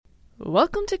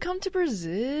Welcome to Come to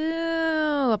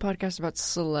Brazil, a podcast about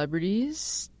celebrities,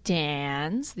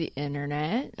 stans, the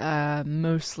internet,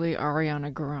 mostly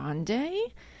Ariana Grande.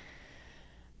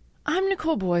 I'm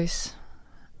Nicole Boyce.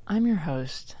 I'm your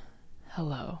host.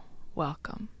 Hello.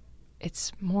 Welcome.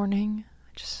 It's morning. I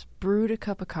just brewed a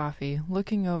cup of coffee,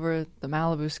 looking over the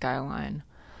Malibu skyline.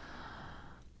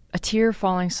 A tear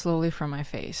falling slowly from my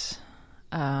face.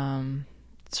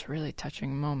 It's a really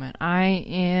touching moment. I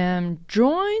am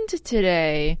joined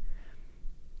today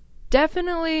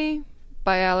definitely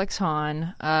by Alex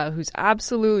Hahn, who's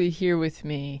absolutely here with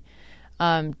me.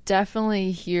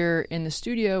 Definitely here in the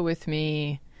studio with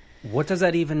me. What does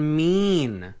that even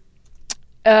mean?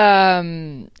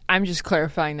 I'm just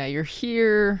clarifying that you're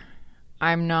here.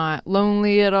 I'm not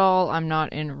lonely at all. I'm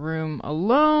not in a room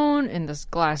alone, in this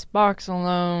glass box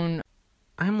alone.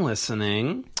 I'm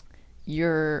listening.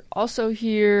 You're also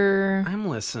here. I'm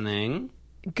listening.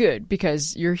 Good,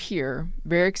 because you're here.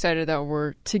 Very excited that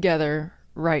we're together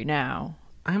right now.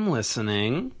 I'm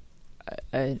listening.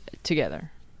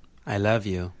 Together. I love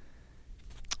you.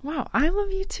 Wow, I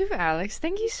love you too, Alex.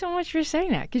 Thank you so much for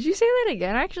saying that. Could you say that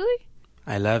again, actually?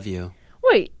 I love you.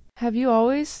 Wait, have you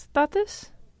always thought this?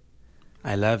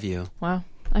 I love you. Wow,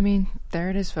 I mean,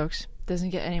 there it is, folks. Doesn't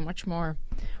get any much more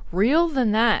real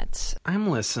than that. I'm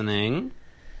listening.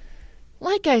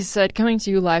 Like I said, coming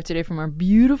to you live today from our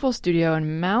beautiful studio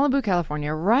in Malibu,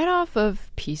 California, right off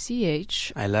of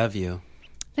PCH. I love you.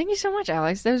 Thank you so much,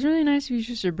 Alex. That was really nice of you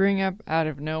just to bring up out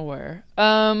of nowhere.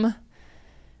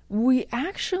 We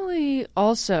actually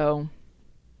also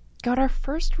got our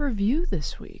first review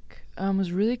this week. It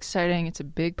was really exciting. It's a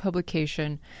big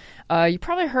publication. You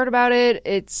probably heard about it.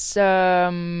 It's, you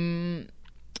know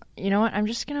what? I'm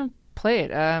just going to play it.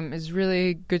 It's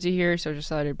really good to hear, so I just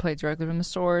thought I'd play it directly from the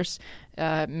source.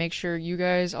 Make sure you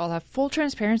guys all have full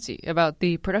transparency about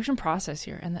the production process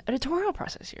here and the editorial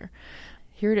process here.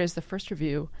 Here it is, the first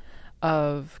review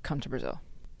of Come to Brazil.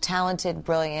 Talented,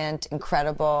 brilliant,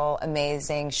 incredible,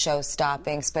 amazing,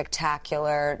 show-stopping,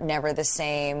 spectacular, never the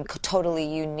same, totally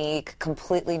unique,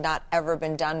 completely not ever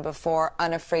been done before,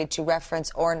 unafraid to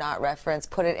reference or not reference,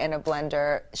 put it in a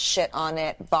blender, shit on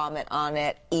it, vomit on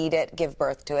it, eat it, give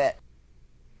birth to it.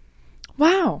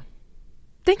 Wow.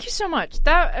 Thank you so much.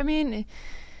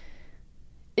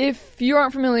 If you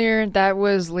aren't familiar, that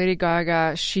was Lady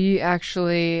Gaga. She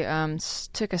actually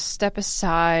took a step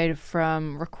aside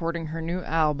from recording her new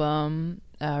album,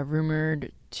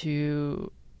 rumored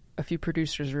to a few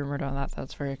producers rumored on that.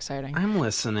 That's very exciting. I'm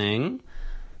listening.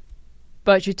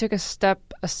 But she took a step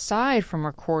aside from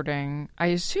recording, I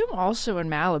assume also in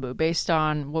Malibu, based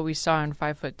on what we saw in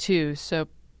 5'2". So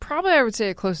probably I would say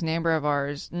a close neighbor of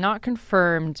ours. Not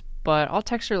confirmed, but I'll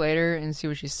text her later and see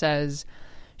what she says.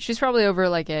 She's probably over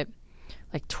at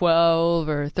 12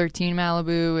 or 13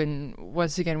 Malibu, and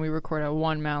once again, we record at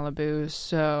 1 Malibu,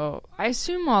 so I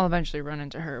assume I'll eventually run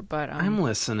into her, but... I'm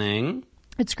listening.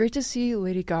 It's great to see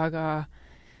Lady Gaga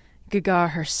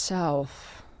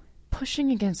herself, pushing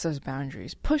against those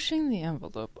boundaries, pushing the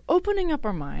envelope, opening up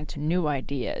our mind to new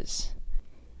ideas.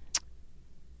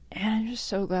 And I'm just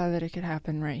so glad that it could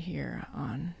happen right here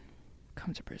on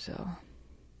Come to Brazil.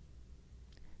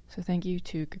 So thank you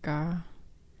to Gaga.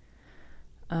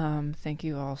 Thank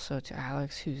you also to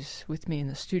Alex, who's with me in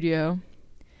the studio,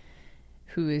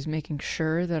 who is making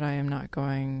sure that I am not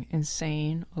going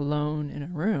insane alone in a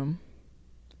room.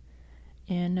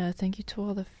 And thank you to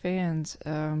all the fans.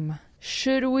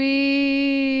 Should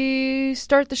we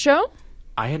start the show?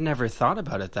 I had never thought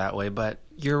about it that way, but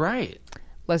you're right.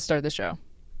 Let's start the show.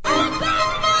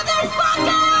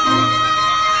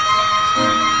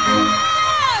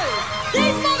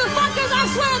 These motherfuckers, I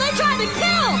swear, they tried to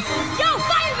kill! Yo,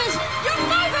 your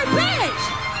favorite bitch!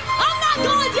 I'm not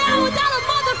going down without a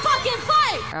motherfucking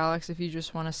fight! Alex, if you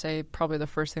just want to say probably the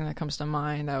first thing that comes to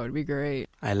mind, that would be great.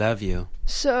 I love you.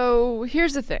 So,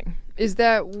 here's the thing, is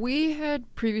that we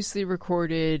had previously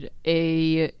recorded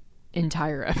a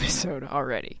entire episode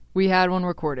already. We had one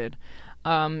recorded. We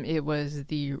called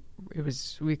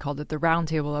it the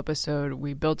Roundtable episode.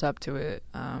 We built up to it,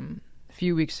 a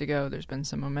few weeks ago. There's been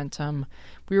some momentum.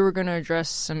 We were going to address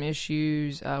some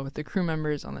issues with the crew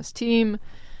members on this team.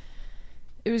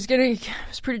 It was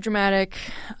pretty dramatic.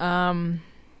 People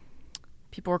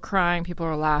were crying, people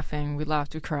were laughing. We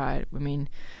laughed, we cried. I mean,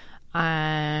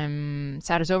 I'm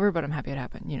sad it's over, but I'm happy it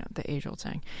happened. You know, the age-old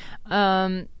saying.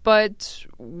 But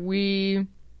we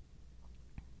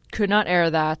could not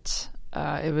air that.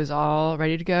 It was all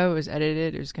ready to go. It was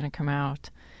edited. It was going to come out.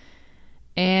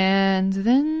 And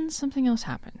then something else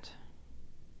happened.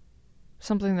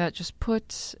 Something that just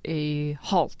put a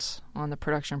halt on the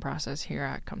production process here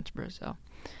at Come to Brazil.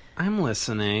 I'm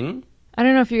listening. I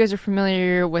don't know if you guys are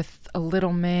familiar with a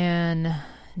little man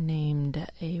named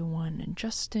A1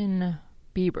 Justin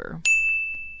Bieber,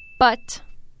 but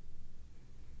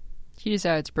he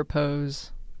decided to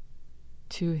propose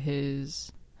to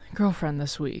his girlfriend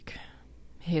this week,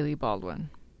 Hailey Baldwin.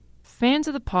 Fans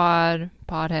of the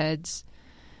podheads,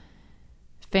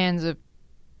 fans of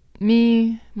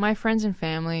me, my friends and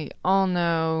family all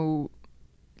know.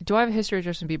 Do I have a history of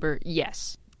Justin Bieber?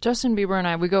 Yes. Justin Bieber and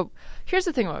I, we go. Here's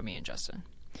the thing about me and Justin.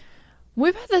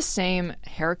 We've had the same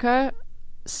haircut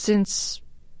since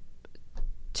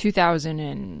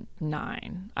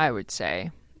 2009, I would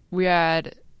say. We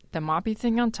had the moppy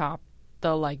thing on top,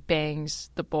 the like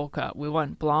bangs, the bowl cut. We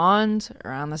went blonde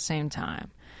around the same time.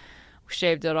 We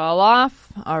shaved it all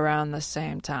off around the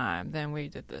same time. Then we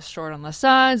did the short on the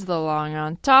sides, the long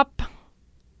on top.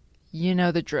 You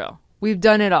know the drill. We've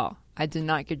done it all. I did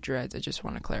not get dreads. I just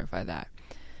want to clarify that.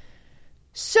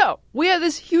 So, we have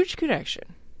this huge connection.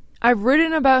 I've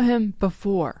written about him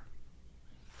before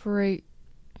for a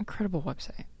incredible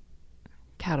website,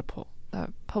 Catapult, that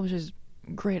publishes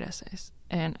great essays.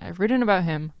 And I've written about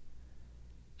him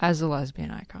as a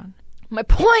lesbian icon. My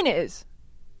point is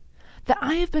that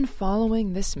I have been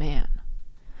following this man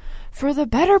for the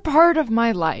better part of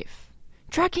my life,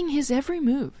 tracking his every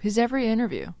move, his every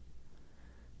interview,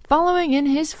 following in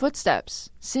his footsteps,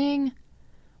 seeing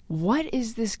what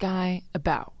is this guy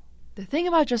about. The thing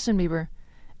about Justin Bieber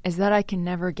is that I can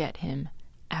never get him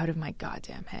out of my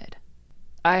goddamn head.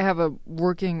 I have an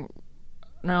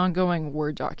ongoing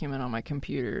Word document on my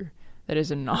computer that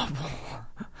is a novel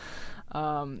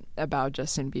about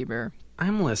Justin Bieber.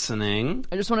 I'm listening.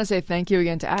 I just want to say thank you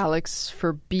again to Alex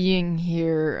for being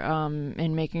here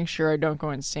and making sure I don't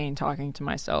go insane talking to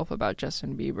myself about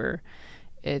Justin Bieber.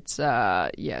 It's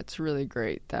it's really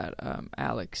great that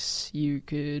Alex, you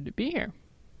could be here.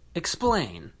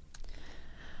 Explain.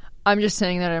 I'm just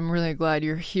saying that I'm really glad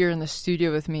you're here in the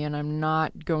studio with me and I'm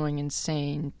not going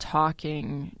insane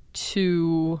talking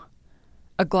to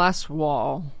a glass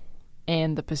wall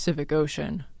and the Pacific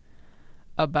Ocean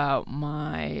about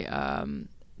my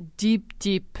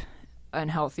deep,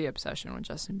 unhealthy obsession with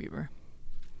Justin Bieber.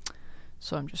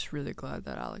 So I'm just really glad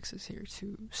that Alex is here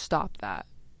to stop that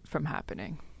from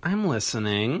happening. I'm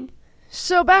listening.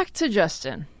 So back to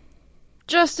Justin.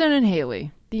 Justin and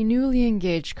Hailey, the newly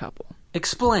engaged couple.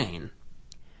 Explain.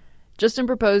 Justin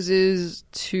proposes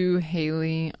to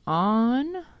Hailey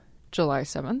on July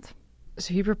 7th.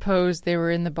 So he proposed, they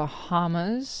were in the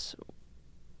Bahamas.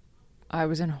 I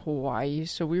was in Hawaii,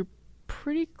 so we were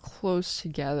pretty close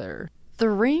together. The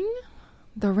ring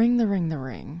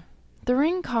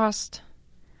cost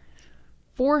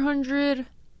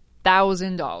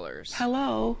 $400,000.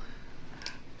 Hello.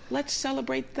 Let's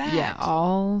celebrate that. Yeah,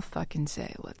 I'll fucking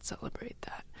say let's celebrate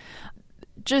that.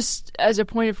 Just as a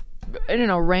point of,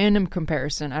 random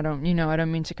comparison. I don't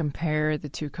mean to compare the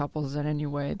two couples in any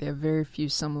way. They have very few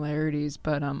similarities,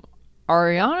 but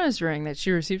Ariana's ring that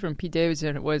she received from Pete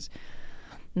Davidson, it was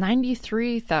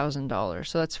 $93,000.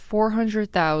 So that's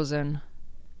 $400,000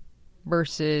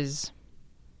 versus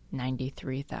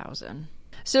 $93,000.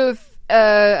 So if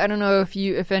I don't know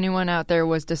if anyone out there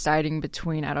was deciding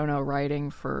between writing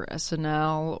for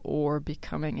SNL or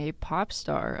becoming a pop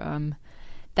star,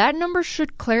 that number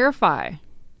should clarify.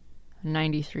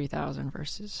 93,000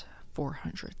 versus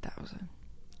 400,000,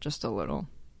 just a little.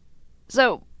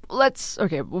 So we'll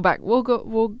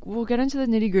get into the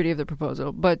nitty gritty of the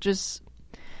proposal, but just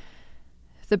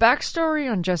the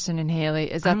backstory on Justin and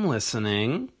Hailey is that I'm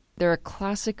listening. They're a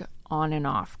classic on and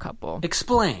off couple.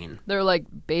 Explain. They're like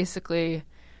basically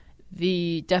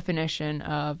the definition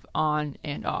of on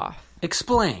and off.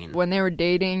 Explain. When they were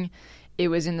dating, it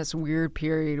was in this weird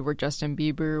period where Justin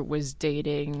Bieber was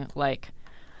dating like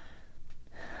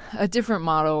a different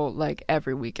model like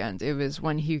every weekend. It was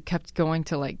when he kept going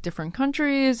to like different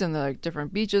countries and like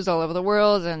different beaches all over the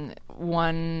world, and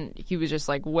he was just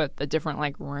like with a different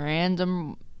like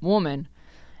random woman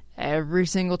every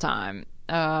single time.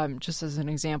 Just as an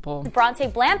example, Bronte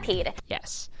Blampede.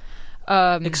 Yes.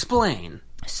 Explain.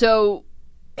 So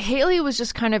Hailey was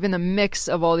just kind of in the mix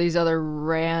of all these other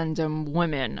random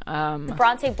women.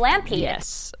 Bronte Blampede.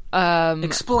 Yes.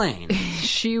 Explain.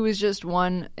 She was just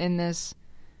one in this.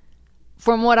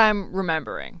 From what I'm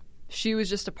remembering, she was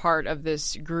just a part of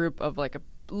this group of like a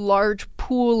large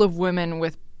pool of women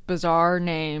with bizarre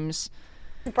names.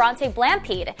 Bronte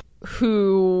Blampede.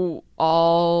 Who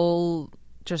all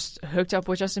just hooked up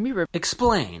with Justin Bieber.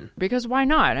 Explain. Because why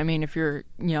not? I mean, if you're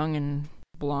young and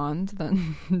blonde,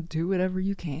 then do whatever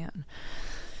you can.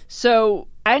 So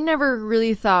I never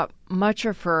really thought much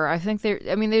of her. I think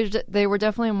they were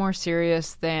definitely more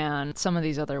serious than some of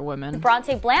these other women.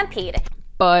 Bronte Blampede.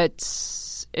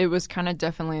 But it was kind of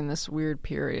definitely in this weird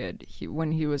period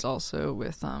when he was also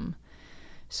with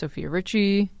Sophia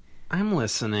Richie. I'm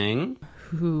listening.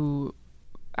 Who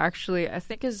actually I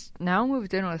think is now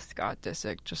moved in with Scott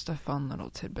Disick. Just a fun little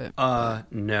tidbit.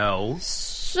 No.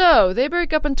 So they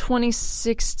break up in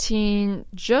 2016.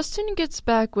 Justin gets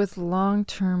back with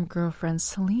long-term girlfriend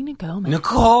Selena Gomez.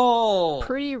 Nicole!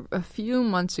 A few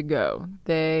months ago,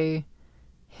 they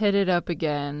hit it up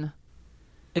again.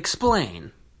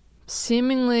 Explain.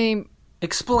 Seemingly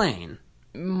Explain.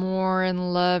 more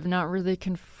in love, not really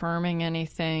confirming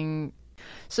anything.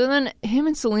 So then him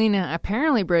and Selena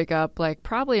apparently break up like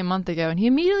probably a month ago, and he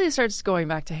immediately starts going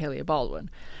back to Hailey Baldwin,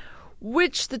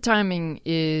 which the timing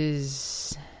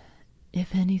is,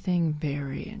 if anything,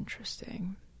 very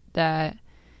interesting. That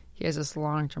he has this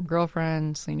long-term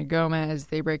girlfriend, Selena Gomez.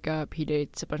 They break up. He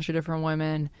dates a bunch of different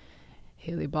women.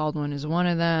 Hailey Baldwin is one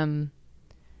of them.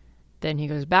 Then he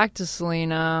goes back to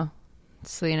Selena.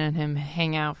 Selena and him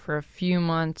hang out for a few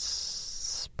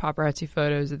months. Paparazzi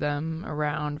photos of them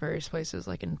around various places,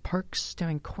 like in parks,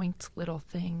 doing quaint little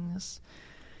things.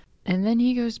 And then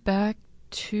he goes back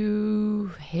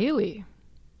to Hailey.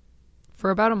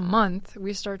 For about a month,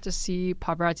 we start to see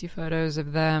paparazzi photos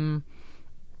of them,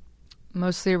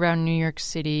 mostly around New York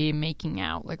City, making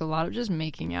out. Like a lot of just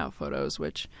making out photos,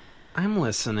 which... I'm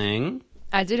listening.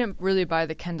 I didn't really buy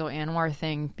the Kendall Anwar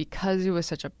thing because it was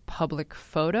such a public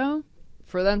photo.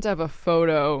 For them to have a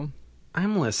photo...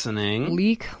 I'm listening.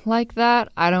 leak like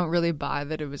that, I don't really buy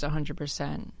that it was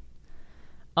 100%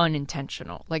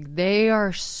 unintentional. Like, they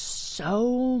are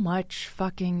so much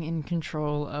fucking in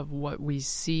control of what we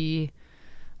see,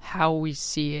 how we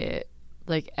see it.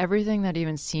 Like, everything that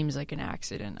even seems like an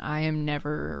accident, I am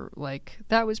never like,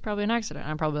 that was probably an accident.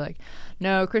 I'm probably like,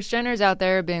 no, Kris Jenner's out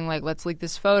there being like, let's leak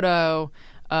this photo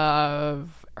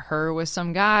of her with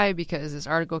some guy because this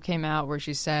article came out where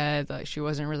she said like she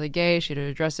wasn't really gay, she didn't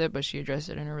address it, but she addressed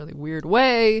it in a really weird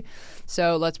way.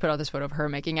 So let's put out this photo of her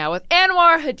making out with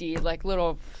Anwar Hadid, like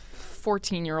little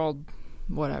 14-year-old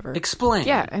whatever. Explain.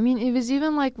 Yeah, I mean, it was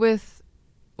even like with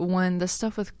when the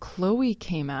stuff with Khloe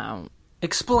came out.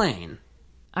 Explain.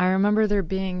 I remember there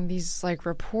being these like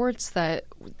reports that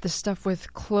the stuff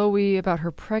with Khloe about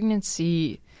her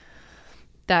pregnancy,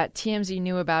 that TMZ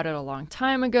knew about it a long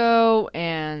time ago,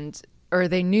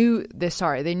 they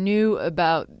knew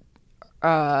about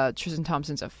Tristan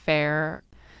Thompson's affair.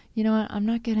 You know what? I'm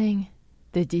not getting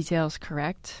the details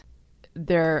correct.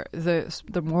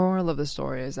 The moral of the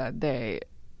story is that they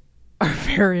are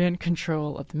very in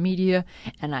control of the media,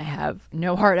 and I have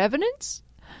no hard evidence,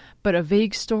 but a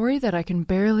vague story that I can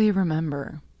barely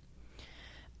remember.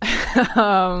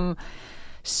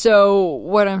 So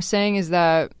what I'm saying is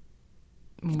that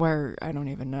I don't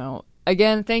even know.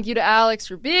 Again, thank you to Alex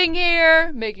for being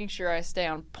here, making sure I stay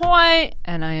on point,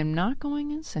 and I am not going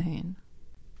insane.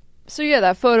 So yeah,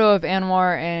 that photo of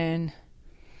Anwar and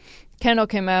Kendall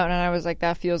came out, and I was like,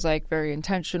 that feels like very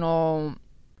intentional.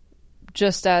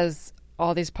 Just as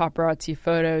all these paparazzi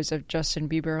photos of Justin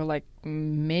Bieber like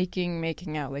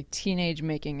making out, like teenage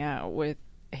making out with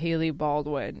Hailey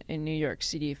Baldwin in New York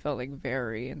City felt like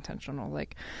very intentional.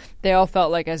 Like they all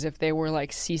felt like as if they were like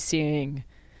CCing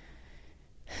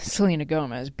Selena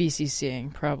Gomez,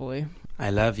 BCCing probably. I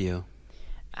love you.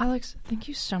 Alex, thank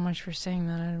you so much for saying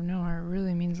that. I don't know, it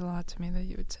really means a lot to me that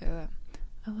you would say that.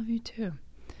 I love you too.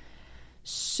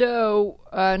 So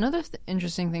another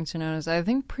interesting thing to note is I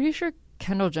think pretty sure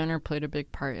Kendall Jenner played a big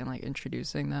part in like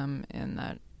introducing them, in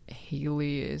that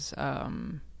Hailey is a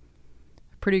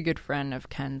pretty good friend of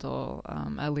Kendall,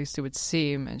 at least it would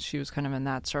seem, and she was kind of in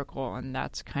that circle, and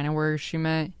that's kind of where she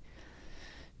met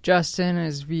Justin,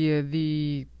 is via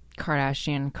the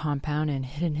Kardashian compound in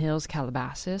Hidden Hills,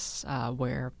 Calabasas,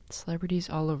 where celebrities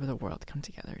all over the world come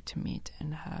together to meet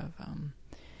and have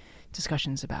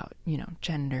discussions about, you know,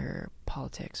 gender,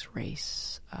 politics,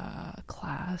 race,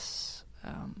 class,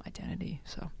 identity.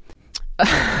 So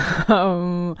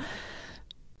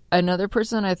another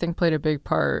person I think played a big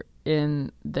part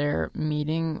in their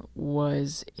meeting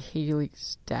was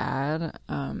Hailey's dad,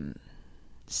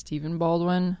 Stephen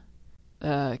Baldwin.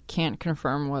 Can't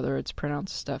confirm whether it's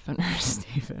pronounced Stefan or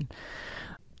Stephen.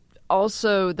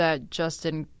 Also, that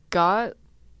Justin got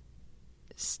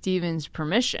Stephen's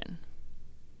permission.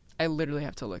 I literally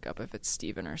have to look up if it's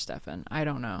Stephen or Stefan. I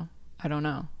don't know.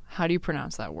 How do you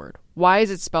pronounce that word? Why is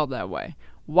it spelled that way?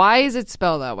 Why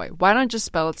don't just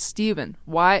spell it Stephen?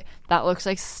 Why? That looks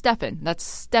like Stefan. That's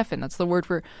Stefan. That's the word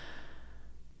for... I'm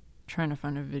trying to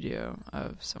find a video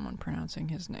of someone pronouncing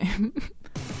his name.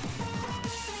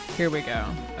 Here we go.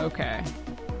 Okay.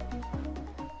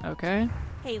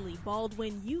 Haley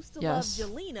Baldwin used to Yes.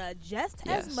 love Jelena just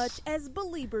Yes. as much as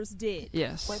Beliebers did.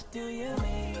 Yes. In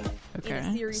a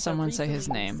Okay. series of Someone say his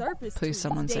recently name. surfaced Please, tweets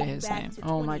someone say dating his back name. to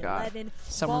Oh my god. 2011,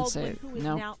 Someone say Baldwin, it. who is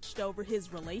No. now over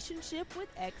his relationship with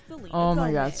ex-Selena Oh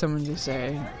my god. Gomez. Someone just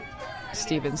say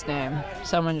Steven's name.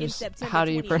 Someone In just. September How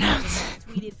do you 2011, pronounce it?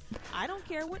 he tweeted, I don't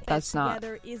care what That's not-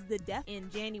 together is the death. In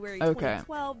January Okay.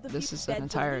 2012, the This view is an that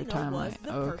entire Jelena was timeline.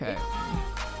 the Okay. perfect.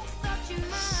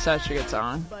 Such a good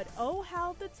song. But oh,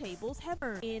 how the tables have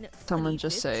turned. In Someone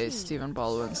just say 2015. Stephen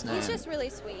Baldwin's name. He's just really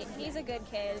sweet. He's a good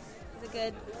kid. He's a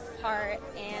good heart,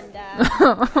 and I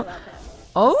love him. The source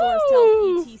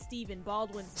Oh, tells ET Stephen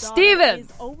Baldwin's daughter Steven!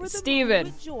 is over the Steven!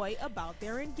 moon with joy about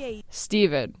their engagement.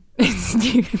 Steven. It's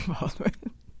Stephen Baldwin.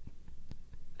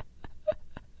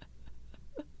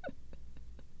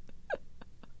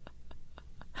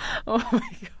 Oh my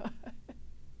god.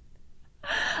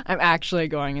 I'm actually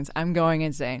going I'm going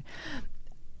insane.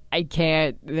 I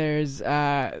can't. There's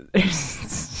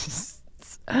just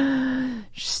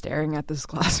staring at this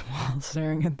glass wall,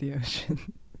 staring at the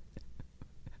ocean.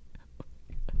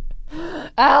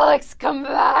 Alex, come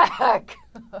back!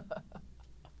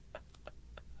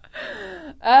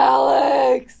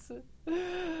 Alex!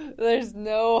 There's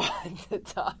no one to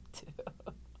talk to.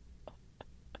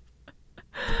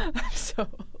 I'm so...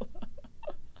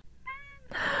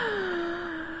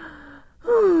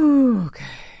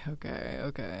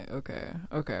 Okay.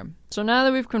 So now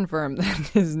that we've confirmed that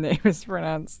his name is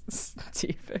pronounced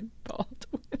Stephen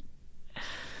Baldwin,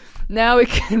 now we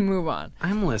can move on.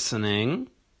 I'm listening.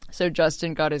 So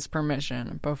Justin got his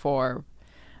permission before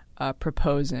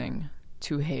proposing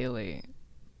to Haley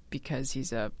because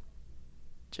he's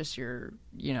just your,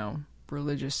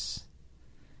 religious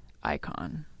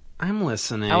icon. I'm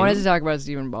listening. I wanted to talk about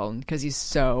Stephen Baldwin because he's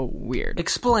so weird.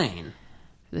 Explain.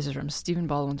 This is from Stephen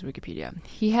Baldwin's Wikipedia.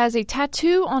 He has a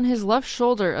tattoo on his left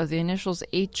shoulder of the initials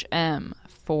HM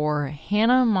for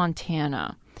Hannah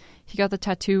Montana. He got the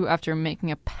tattoo after making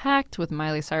a pact with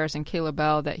Miley Cyrus and Kayla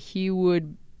Bell that he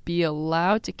would be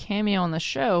allowed to cameo on the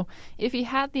show if he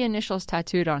had the initials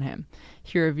tattooed on him.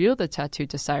 He revealed the tattoo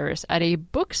to Cyrus at a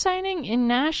book signing in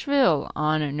Nashville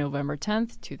on November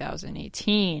 10th,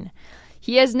 2018.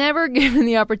 He has never given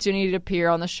the opportunity to appear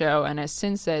on the show and has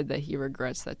since said that he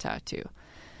regrets the tattoo.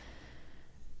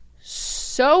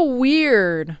 So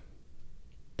weird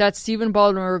that Stephen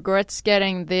Baldwin regrets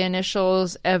getting the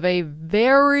initials of a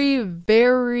very,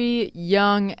 very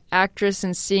young actress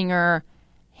and singer,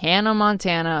 Hannah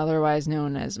Montana, otherwise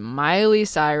known as Miley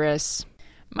Cyrus.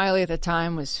 Miley at the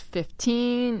time was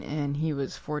 15 and he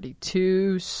was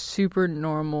 42. Super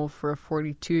normal for a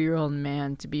 42-year-old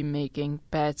man to be making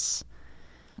bets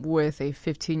with a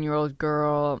 15-year-old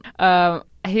girl.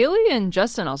 Haley and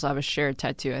Justin also have a shared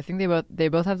tattoo. I think they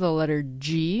both have the letter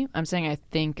G. I'm saying I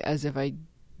think as if I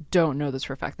don't know this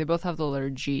for a fact. They both have the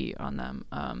letter G on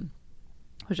them,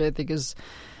 which I think is,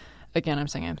 again, I'm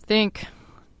saying I think.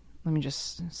 Let me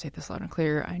just say this loud and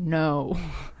clear. I know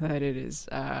that it is,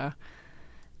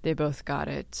 they both got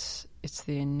it. It's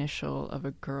the initial of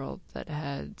a girl that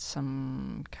had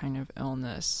some kind of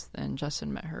illness. And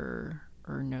Justin met her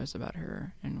or knows about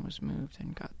her and was moved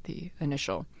and got the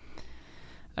initial.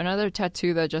 Another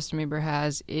tattoo that Justin Bieber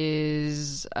has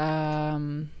is, I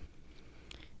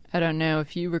don't know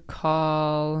if you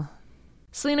recall,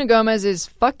 Selena Gomez's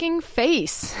fucking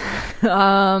face,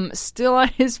 still on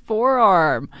his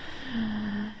forearm.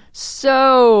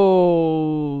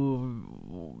 So,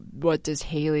 what does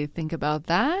Haley think about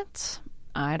that?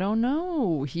 I don't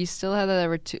know. He still had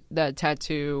that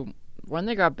tattoo when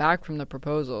they got back from the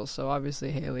proposal, so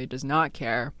obviously Haley does not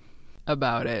care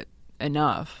about it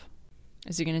enough.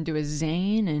 Is he going to do a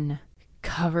Zayn and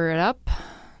cover it up?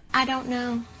 I don't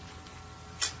know.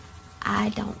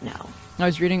 I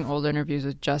was reading old interviews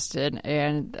with Justin,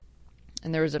 and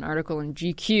there was an article in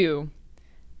GQ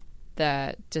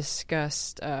that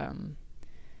discussed, I think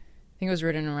it was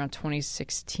written around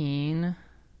 2016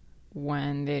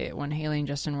 when Haley and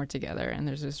Justin were together, and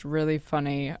there's this really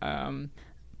funny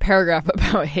paragraph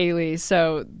about Haley.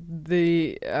 So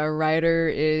the writer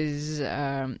is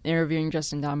interviewing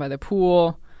Justin down by the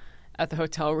pool at the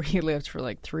hotel where he lived for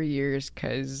like 3 years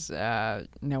because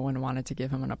no one wanted to give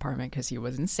him an apartment because he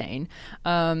was insane.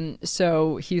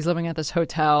 So he's living at this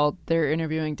hotel. They're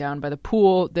interviewing down by the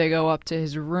pool. They go up to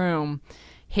his room.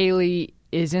 Haley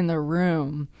is in the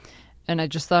room. And I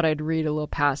just thought I'd read a little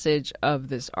passage of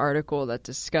this article that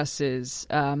discusses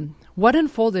what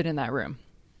unfolded in that room.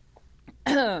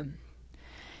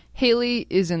 Haley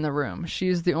is in the room. She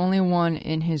is the only one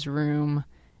in his room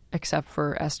except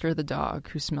for Esther the dog,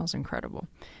 who smells incredible.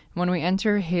 When we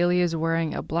enter, Haley is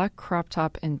wearing a black crop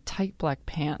top and tight black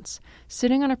pants,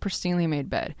 sitting on a pristinely made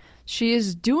bed. She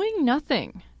is doing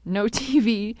nothing. No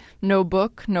TV, no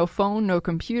book, no phone, no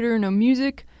computer, no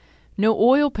music, no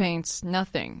oil paints,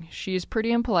 nothing. She is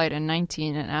pretty impolite and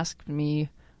 19 and asked me,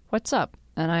 "What's up?"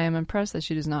 And I am impressed that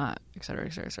she does not, etc.,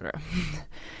 etc., etc.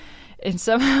 And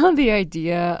somehow the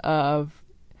idea of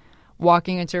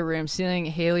walking into a room, seeing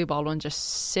Haley Baldwin just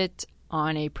sit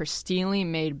on a pristinely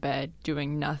made bed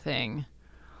doing nothing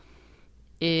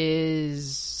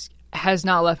has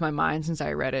not left my mind since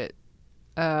I read it.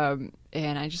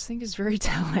 And I just think it's very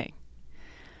telling.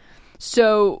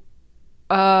 So,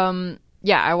 I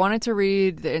wanted to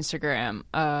read the Instagram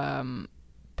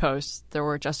posts there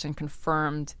where Justin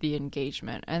confirmed the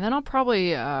engagement. And then I'll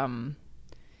probably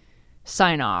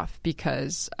sign off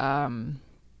because I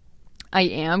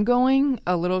am going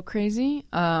a little crazy,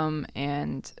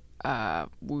 and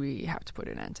we have to put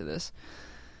an end to this.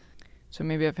 So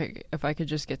maybe if I could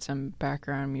just get some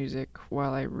background music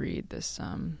while I read this.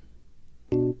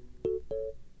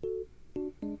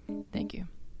 Thank you.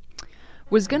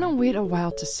 Was gonna wait a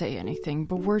while to say anything,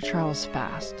 but word travels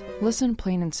fast. Listen,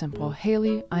 plain and simple.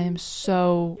 Haley, I am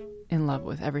so in love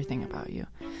with everything about you.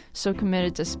 So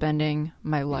committed to spending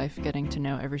my life getting to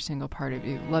know every single part of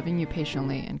you, loving you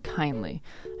patiently and kindly.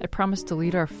 I promise to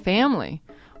lead our family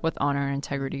with honor and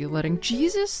integrity, letting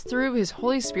Jesus through his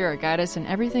Holy Spirit guide us in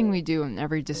everything we do and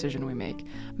every decision we make.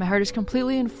 My heart is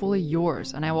completely and fully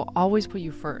yours, and I will always put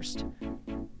you first.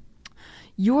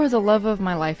 You are the love of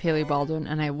my life, Haley Baldwin,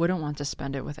 and I wouldn't want to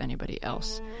spend it with anybody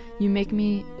else. You make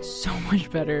me so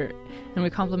much better, and we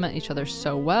complement each other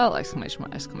so well! Exclamation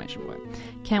point, exclamation point.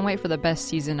 Can't wait for the best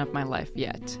season of my life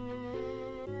yet.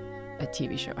 A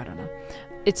TV show, I don't know.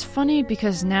 It's funny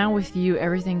because now with you,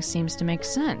 everything seems to make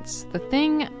sense. The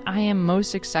thing I am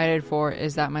most excited for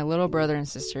is that my little brother and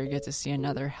sister get to see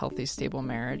another healthy, stable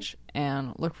marriage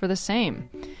and look for the same.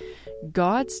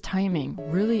 God's timing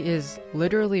really is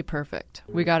literally perfect.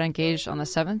 We got engaged on the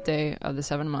 7th day of the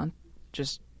 7th month.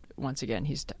 Just once again,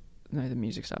 the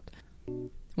music stopped.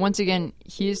 Once again,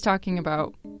 he is talking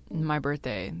about my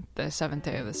birthday, the 7th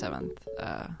day of the 7th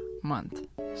month.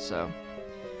 So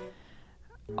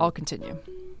I'll continue.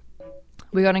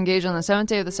 We got engaged on the 7th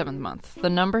day of the 7th month. The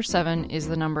number 7 is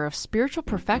the number of spiritual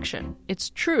perfection.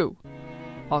 It's true.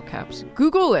 All caps.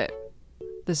 Google it.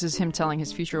 This is him telling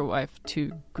his future wife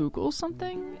to Google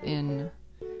something in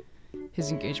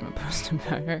his engagement post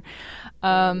about her.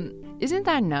 Isn't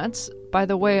that nuts? By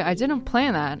the way, I didn't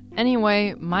plan that.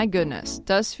 Anyway, my goodness,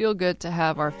 does feel good to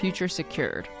have our future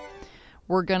secured.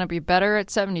 We're gonna be better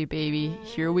at 70, baby.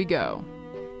 Here we go.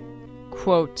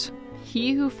 Quote,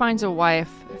 he who finds a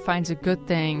wife finds a good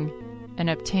thing and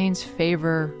obtains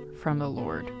favor from the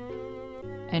Lord.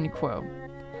 End quote.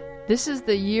 This is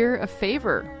the year of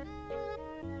favor.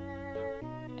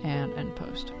 And end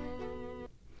post.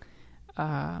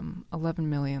 11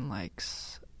 million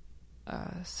likes,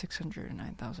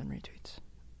 609,000 retweets.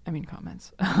 I mean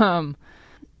comments.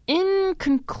 In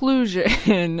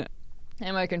conclusion,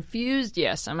 am I confused?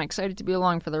 Yes. Am I excited to be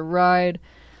along for the ride?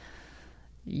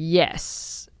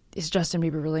 Yes. Is Justin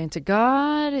Bieber really into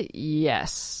God?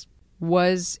 Yes.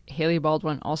 Was Haley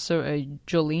Baldwin also a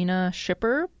Jolena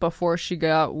shipper before she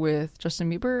got with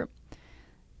Justin Bieber?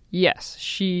 Yes.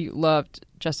 She loved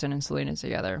Justin and Selena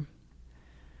together.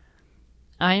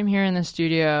 I am here in the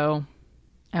studio.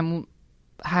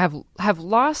 Have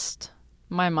lost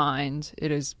my mind.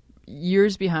 It is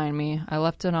years behind me. I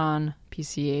left it on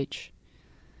PCH.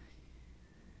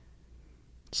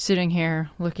 Sitting here,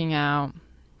 looking out.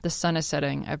 The sun is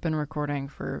setting. I've been recording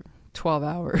for 12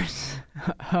 hours.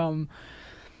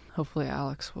 Hopefully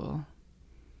Alex will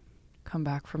come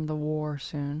back from the war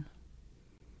soon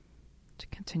to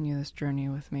continue this journey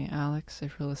with me. Alex,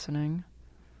 if you're listening,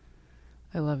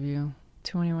 I love you.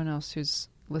 To anyone else who's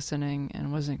listening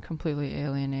and wasn't completely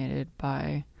alienated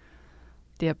by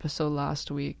the episode last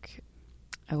week,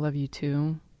 I love you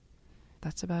too.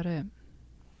 That's about it.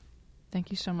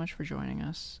 Thank you so much for joining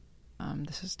us.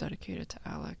 This is dedicated to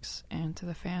Alex and to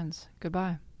the fans.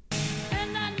 Goodbye.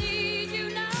 And I need